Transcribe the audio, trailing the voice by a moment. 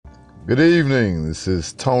Good evening. This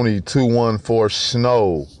is Tony 214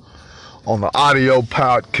 Snow on the audio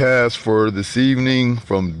podcast for this evening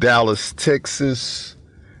from Dallas, Texas,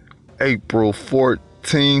 April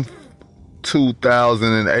 14th,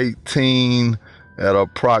 2018 at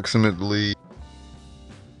approximately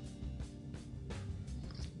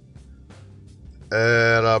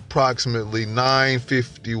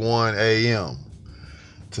 9:51 a.m.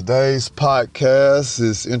 Today's podcast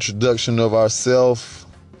is introduction of ourselves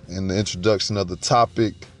and the introduction of the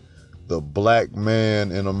topic, the black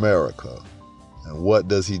man in America, and what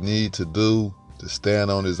does he need to do to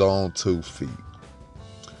stand on his own 2 feet.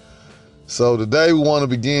 So today we want to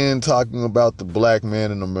begin talking about the black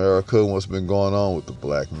man in America and what's been going on with the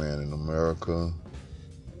black man in America.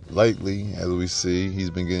 Lately, as we see, he's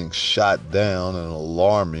been getting shot down at an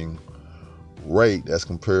alarming rate as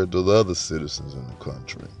compared to the other citizens in the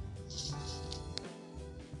country.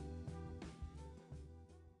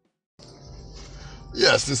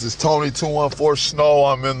 Yes, this is Tony 214 Snow.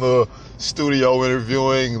 I'm in the studio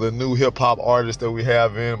interviewing the new hip-hop artist that we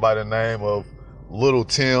have in by the name of Little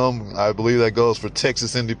Tim. I believe that goes for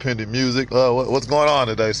Texas Independent Music. What's going on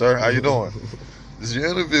today, sir? How you doing? This is your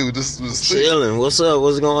interview. This was chilling. What's up?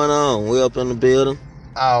 What's going on? We up in the building.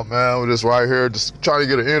 Oh, man, we're just right here just trying to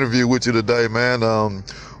get an interview with you today, man.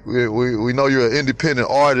 We know you're an independent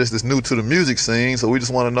artist that's new to the music scene, so we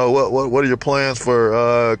just want to know what are your plans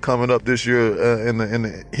for coming up this year in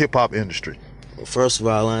the hip hop industry. Well, first of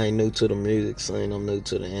all, I ain't new to the music scene. I'm new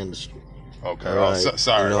to the industry. Okay. Right.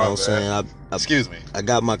 Sorry. You know what I'm saying? Excuse me. I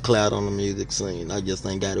got my clout on the music scene. I just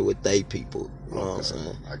ain't got it with they people. You know what I'm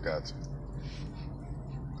saying? I got you.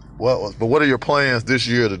 Well, but what are your plans this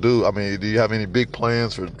year to do? I mean, do you have any big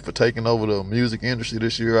plans for taking over the music industry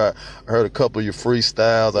this year? I heard a couple of your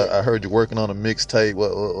freestyles. I heard you're working on a mixtape.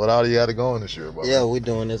 What all do you got to go in this year, bro? Yeah, we're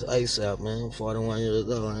doing this ASAP, man. I'm 41 years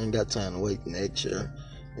old. I ain't got time to wait next year.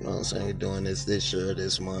 You know what I'm saying? We're doing this year,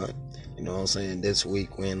 this month. You know what I'm saying? This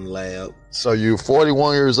week we're in the lab. So you're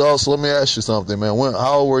 41 years old. So let me ask you something, man.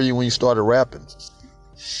 How old were you when you started rapping?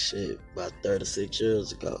 Shit, about 36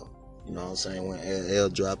 years ago. You know what I'm saying? When LL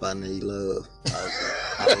dropped, I Need Love. I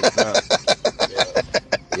was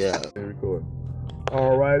yeah. Record.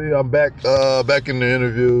 All righty, I'm back in the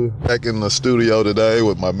interview, back in the studio today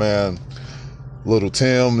with my man, Little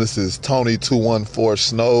Tim. This is Tony 214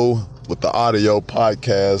 Snow with the audio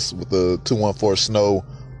podcast, with the 214 Snow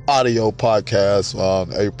audio podcast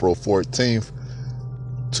on April 14th,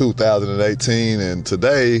 2018. And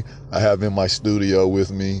today, I have in my studio with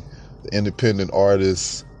me the independent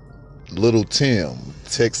artist, Little Tim,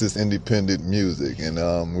 Texas Independent Music, and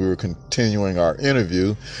we were continuing our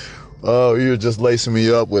interview. You were just lacing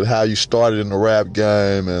me up with how you started in the rap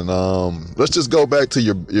game, and let's just go back to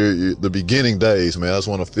the beginning days, man. I just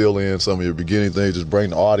want to fill in some of your beginning things, just bring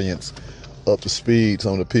the audience up to speed.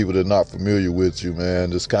 Some of the people that are not familiar with you,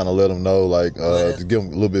 man, just kind of let them know, to give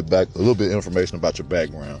them a little bit information about your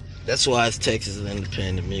background. That's why it's Texas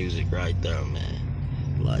Independent Music right there, man.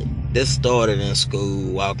 Like, this started in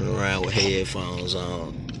school, walking around with headphones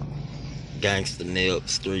on, Gangsta Nip,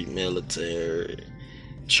 Street Military,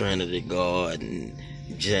 Trinity Garden,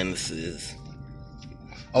 Genesis.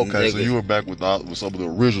 Okay, so you were back with some of the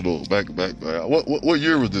original back. What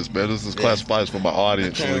year was this, man? This is classified for my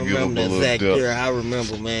audience. I can't remember the exact year. I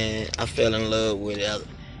remember, man, I fell in love with it.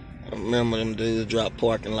 I remember them dudes drop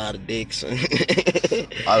Parking Lot of Dixon.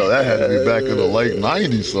 I know that had to be back in the late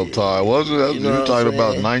 90s sometime, wasn't it? You were talking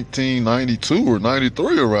about 1992 or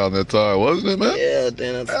 93 around that time, wasn't it, man? Yeah,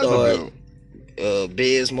 then I started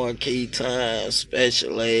Biz Marquee Time,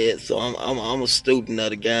 Special Ed. So I'm a student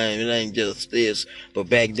of the game. It ain't just this. But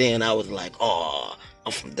back then I was like, I'm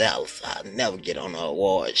from Dallas. I never get on an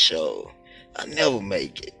award show. I never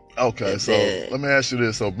make it. Okay, so let me ask you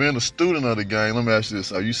this. So being a student of the game, let me ask you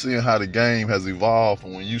this. Are you seeing how the game has evolved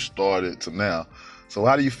from when you started to now? So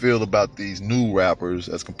how do you feel about these new rappers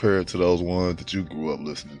as compared to those ones that you grew up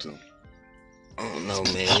listening to? I don't know,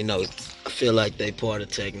 man. You know, I feel like they part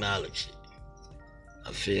of technology.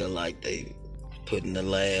 I feel like they put in the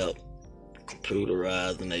lab,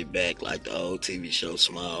 computerized, and they back like the old TV show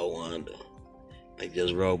Small Wonder. They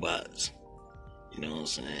just robots. You know what I'm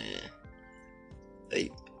saying?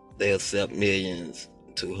 They accept millions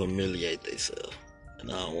to humiliate themselves.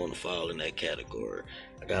 And I don't want to fall in that category.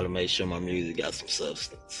 I got to make sure my music got some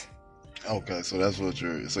substance. Okay, so that's what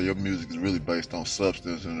so your music is really based on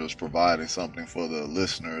substance and just providing something for the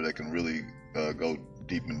listener that can really go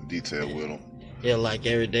deep in detail with them. Yeah, like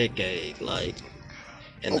every decade, like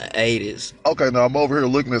in the 80s. Okay, now I'm over here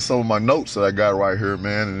looking at some of my notes that I got right here,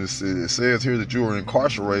 man, and it says here that you were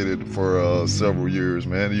incarcerated for several years,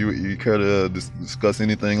 man. You care to discuss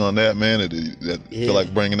anything on that, man? That feel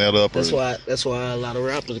like bringing that up? That's why a lot of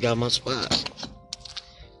rappers got my spot.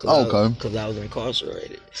 Okay. Because I was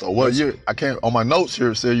incarcerated. So what year? I can't. On my notes here,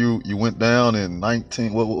 it said you went down in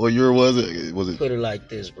 19. What year was it? Was it? Put it like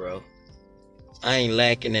this, bro. I ain't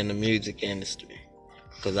lacking in the music industry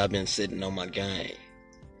because I've been sitting on my game.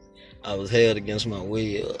 I was held against my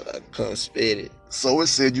will. I couldn't spit it. So it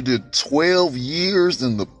said you did 12 years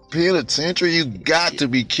in the penitentiary? You got to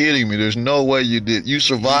be kidding me. There's no way you did. You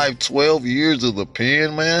survived 12 years of the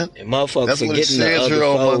pen, man? And motherfuckers forgetting the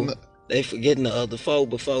other four. They forgetting the other four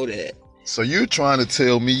before that. So you're trying to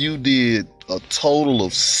tell me you did a total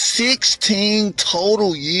of 16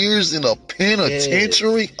 total years in a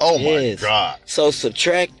penitentiary? Yes. Oh my God. So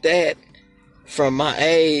subtract that from my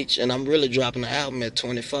age, and I'm really dropping the album at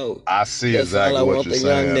 24. I see exactly what you're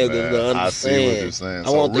saying, man. I see what you're saying. I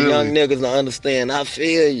want the young niggas to understand. I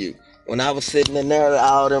feel you. When I was sitting in there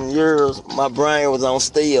all them years, my brain was on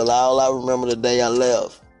steel. All I remember the day I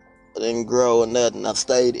left. I didn't grow or nothing. I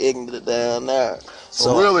stayed ignorant down there.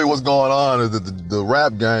 So really what's going on is that the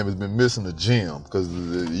rap game has been missing the gym because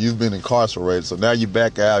you've been incarcerated. So now you're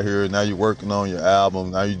back out here. Now you're working on your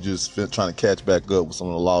album. Now you're just trying to catch back up with some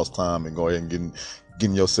of the lost time and go ahead and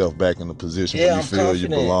getting yourself back in the position where you feel confident. You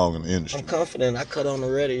belong in the industry. I'm confident. I cut on the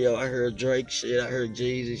radio. I heard Drake shit. I heard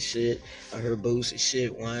Jeezy shit. I heard Boosie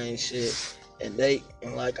shit, Wayne shit. And I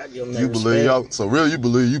give them that respect. So really you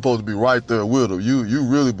believe you supposed to be right there with them. You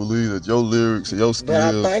really believe that your lyrics and your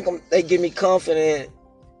skills. But I think they give me confidence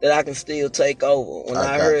that I can still take over. When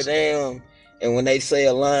I heard them, and when they say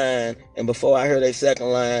a line, and before I heard their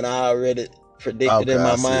second line, I already predicted in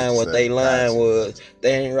my mind what their line was.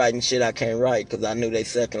 They ain't writing shit I can't write, because I knew their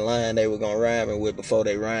second line they were going to rhyme it with before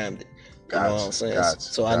they rhymed it. You know what I'm saying?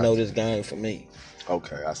 So I know this game for me.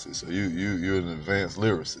 Okay, I see. So you're an advanced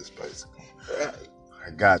lyricist, basically. Right. I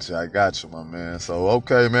got you, my man. So,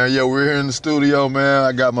 okay, man. Yeah, we're here in the studio, man.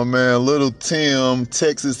 I got my man, Little Tim,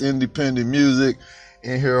 Texas Independent Music,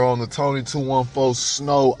 in here on the Tony 214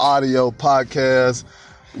 Snow Audio Podcast.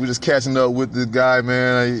 We're just catching up with this guy,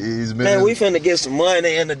 man. He's been. Man, we finna get some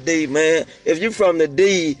money in the D, man. If you from the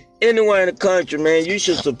D, anywhere in the country, man, you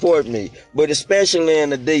should support me. But especially in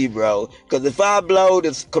the D, bro. Because if I blow,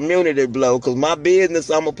 this community blow. Because my business,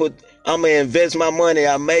 I'm going to invest my money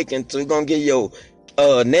I make into. Going to get your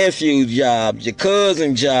nephew jobs, your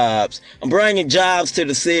cousin jobs. I'm bringing jobs to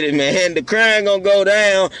the city, man. The crime gonna go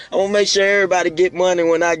down. I'm gonna make sure everybody get money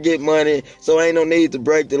when I get money. So ain't no need to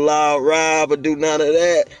break the law, rob, or do none of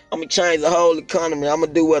that. I'm gonna change the whole economy. I'm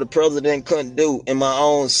gonna do what the president couldn't do in my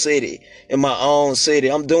own city.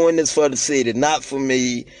 I'm doing this for the city, not for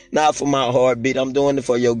me, not for my heartbeat. I'm doing it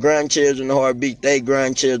for your grandchildren's heartbeat, they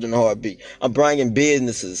grandchildren's heartbeat. I'm bringing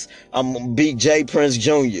businesses. I'm gonna be Jay Prince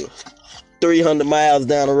Jr. 300 miles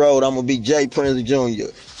down the road, I'm going to be Jay Prince Jr.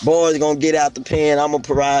 Boys going to get out the pen. I'm going to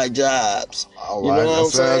provide jobs. All right, you know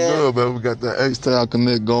that sounds good, man. We got that H-Town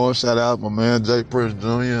Connect going. Shout out my man, Jay Prince Jr.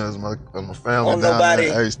 As my family down there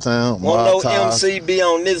in H-Town. Won't no MC be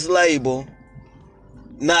on this label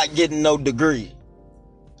not getting no degree.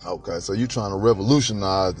 Okay, so you trying to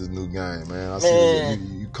revolutionize this new game, man. I see that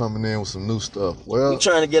you coming in with some new stuff. Well, we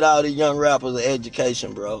trying to get all these young rappers an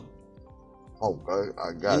education, bro. Okay,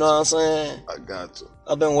 I got you. You know what I'm saying? I got you.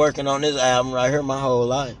 I've been working on this album right here my whole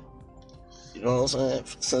life. You know what I'm saying?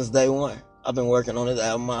 Since day one. I've been working on this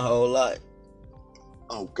album my whole life.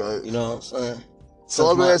 Okay. You know what I'm saying? So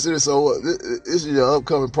let me ask you this. So this is your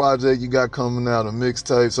upcoming project you got coming out, a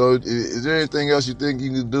mixtape. So is there anything else you think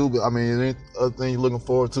you can do? But I mean, is there any other thing you're looking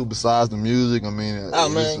forward to besides the music? I mean, oh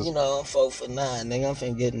man, you know, I'm 4 for 9, nigga. I'm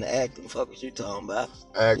finna get into acting. Fuck what you talking about?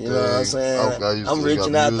 Acting. You know what I'm saying? Okay, I'm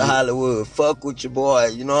reaching out to Hollywood. Fuck with your boy.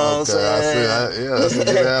 You know what I'm saying? I see. Yeah, that's a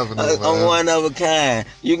good avenue, man. I'm one of a kind.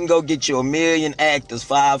 You can go get you 1 million actors,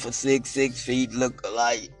 5 for 6, 6 feet, look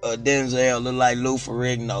like Denzel, look like Lou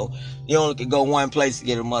Ferrigno. You only can go one place to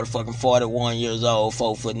get a motherfucking 41 years old,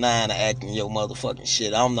 4 for 9 acting your motherfucking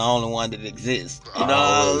shit. I'm the only one that exists. You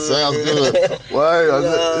know sounds good. Well,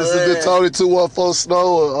 this is the Tony 214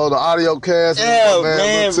 Snow on the audio cast. Yeah,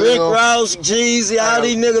 man. Rick Ross, Jeezy, all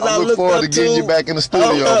these niggas I look forward to getting you back in the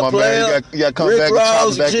studio, my man. You got to come Rick back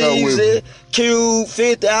Ross, and chop back up with me. Q,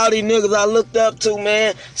 50, all these niggas I looked up to,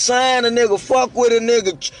 man. Sign a nigga, fuck with a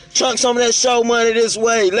nigga, chunk some of that show money this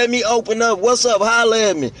way. Let me open up. What's up? Holla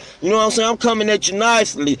at me. You know what I'm saying? I'm coming at you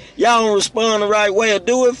nicely. Y'all don't respond the right way or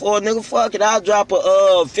do it for a nigga. Fuck it. I'll drop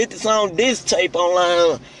a 50 song disc tape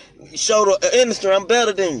online. Show the industry I'm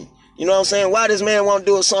better than you. You know what I'm saying? Why this man won't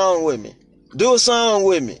do a song with me? Do a song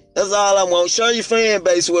with me. That's all I want. Show your fan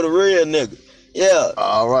base with a real nigga. Yeah.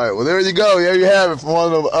 All right. Well, there you go. There you have it from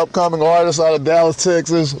one of the upcoming artists out of Dallas,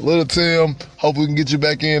 Texas, Little Tim. Hope we can get you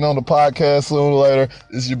back in on the podcast sooner or later.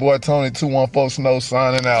 This is your boy Tony 214 Snow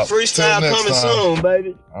signing out. Freestyle Till next coming time. soon,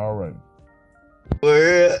 baby. All right.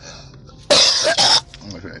 Word.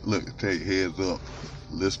 Okay. Look, take heads up.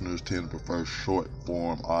 Listeners tend to prefer short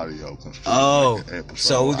form audio. Oh,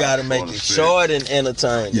 so we got to make it short and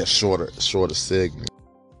entertaining. Yeah, shorter segments.